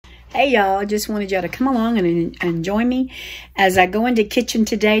Hey y'all, just wanted y'all to come along and join me as I go into the kitchen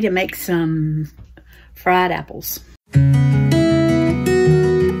today to make some fried apples.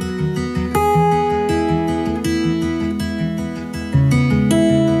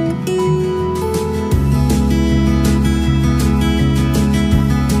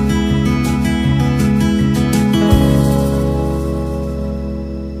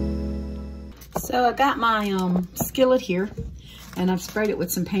 So I got my skillet here, and I've sprayed it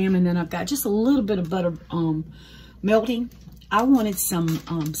with some Pam, and then I've got just a little bit of butter melting. I wanted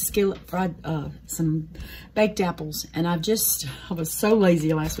some skillet fried, some baked apples, and I was so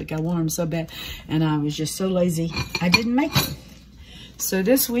lazy last week. I wanted them so bad, and I was just so lazy, I didn't make them. So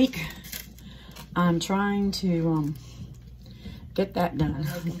this week, I'm trying to get that done.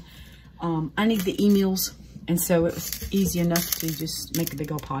 I need the emails. And so it was easy enough to just make a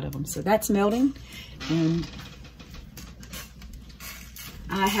big old pot of them. So that's melting. And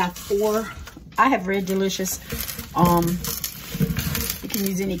I have Red Delicious. You can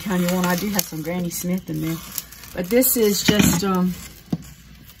use any kind you want. I do have some Granny Smith in there. But this is just, I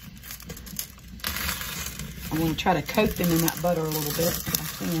want to try to coat them in that butter a little bit if I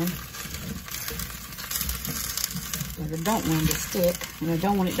can. Because I don't want them to stick, and I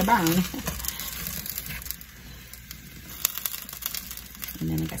don't want it to burn. And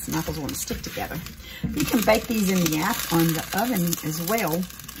then I got some apples I want to stick together. You can bake these in the oven as well.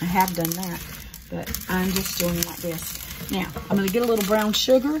 I have done that, but I'm just doing it like this. Now, I'm going to get a little brown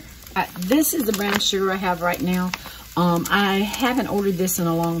sugar. This is the brown sugar I have right now. I haven't ordered this in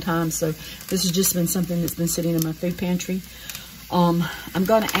a long time, so this has just been something that's been sitting in my food pantry. I'm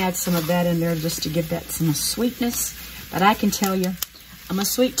going to add some of that in there just to give that some sweetness. But I can tell you, I'm a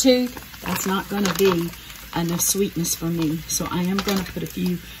sweet tooth. That's not going to be enough sweetness for me. So I am going to put a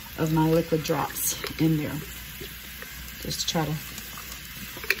few of my liquid drops in there. Just to try to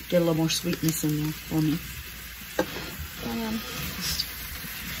get a little more sweetness in there for me. And just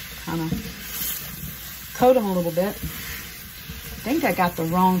kind of coat them a little bit. I think I got the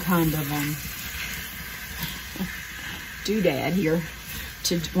wrong kind of doodad here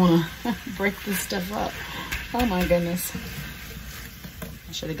to want to break this stuff up. Oh my goodness.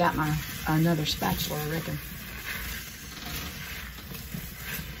 I should have got another spatula, I reckon.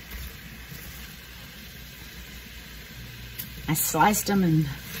 I sliced them and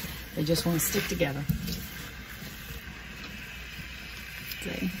they just want to stick together.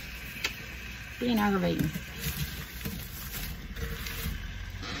 See? Being aggravating.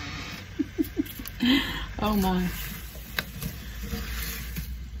 Oh my.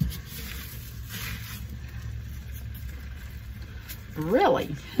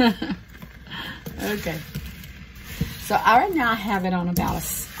 Really? Okay. So right now I have it on about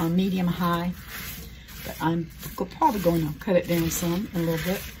a medium high, but I'm probably going to cut it down some a little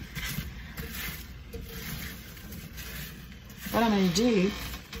bit. What I'm going to do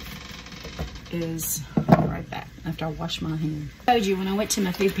is, I'll be right back after I wash my hand. I told you when I went to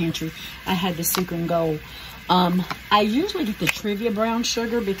my food pantry, I had the Super and Gold. I usually get the Truvia brown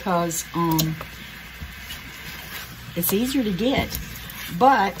sugar because it's easier to get,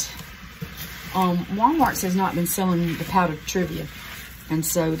 but Walmart has not been selling the powdered Truvia, and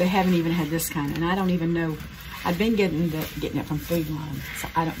so they haven't even had this kind. And I don't even know. I've been getting it from Food Line, so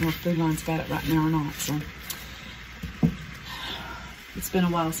I don't know if Food Line's got it right now or not. So it's been a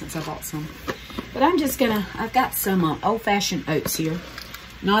while since I bought some. But I've got some old-fashioned oats here,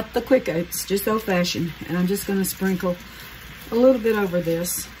 not the quick oats, just old-fashioned, and I'm just gonna sprinkle a little bit over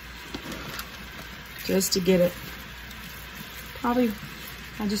this, just to get it. Probably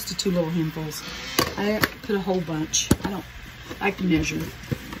just 2 little handfuls. I didn't put a whole bunch. I don't like to measure.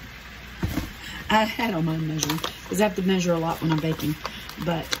 I don't mind measuring because I have to measure a lot when I'm baking.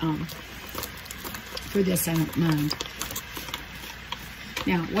 But for this, I don't mind.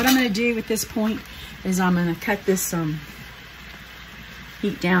 Now, what I'm going to do at this point is I'm going to cut this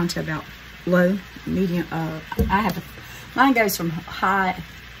heat down to about low, medium. Mine goes from high,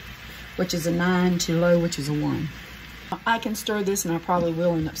 which is a 9, to low, which is a 1. I can stir this, and I probably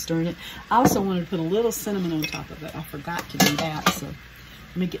will end up stirring it. I also wanted to put a little cinnamon on top of it. I forgot to do that, so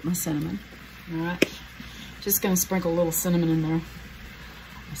let me get my cinnamon. All right, just going to sprinkle a little cinnamon in there.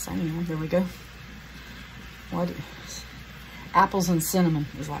 There we go. Apples and cinnamon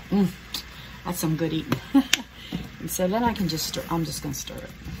is like, that's some good eating. And so then I can just stir. I'm just going to stir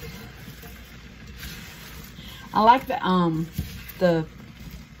it. I like the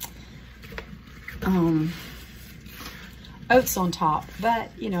oats on top,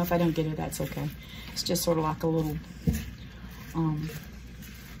 but you know, if I don't get it, that's okay. It's just sort of like a little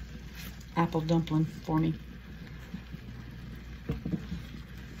apple dumpling for me.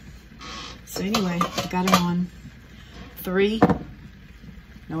 So anyway, I got it on 3.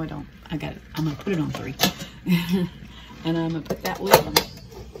 No, I don't. I got it. I'm going to put it on 3. And I'm going to put that lid on.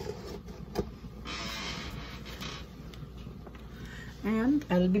 And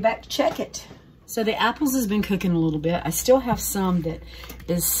I'll be back to check it. So the apples has been cooking a little bit. I still have some that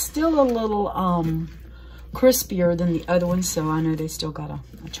is still a little crispier than the other ones, so I know they still gotta,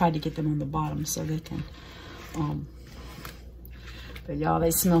 I tried to get them on the bottom so they can, but y'all,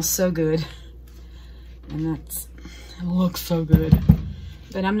 they smell so good. And it looks so good.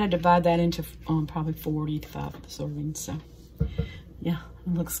 But I'm gonna divide that into probably 45 servings, so yeah,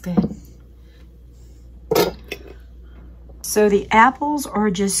 it looks good. So the apples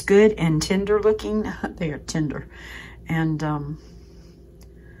are just good and tender looking. They are tender. And I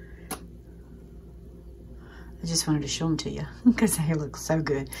just wanted to show them to you because they look so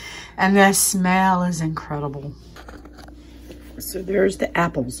good. And the smell is incredible. So there's the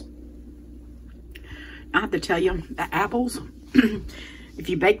apples. I have to tell you, the apples, if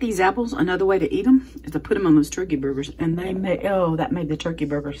you bake these apples, another way to eat them is to put them on those turkey burgers. And they made, oh, that made the turkey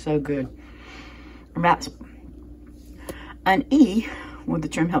burger so good. And that's an E with the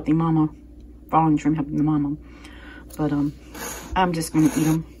Trim Healthy Mama, following Trim Healthy Mama. But I'm just gonna eat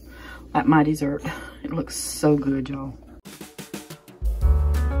them like my dessert. It looks so good, y'all.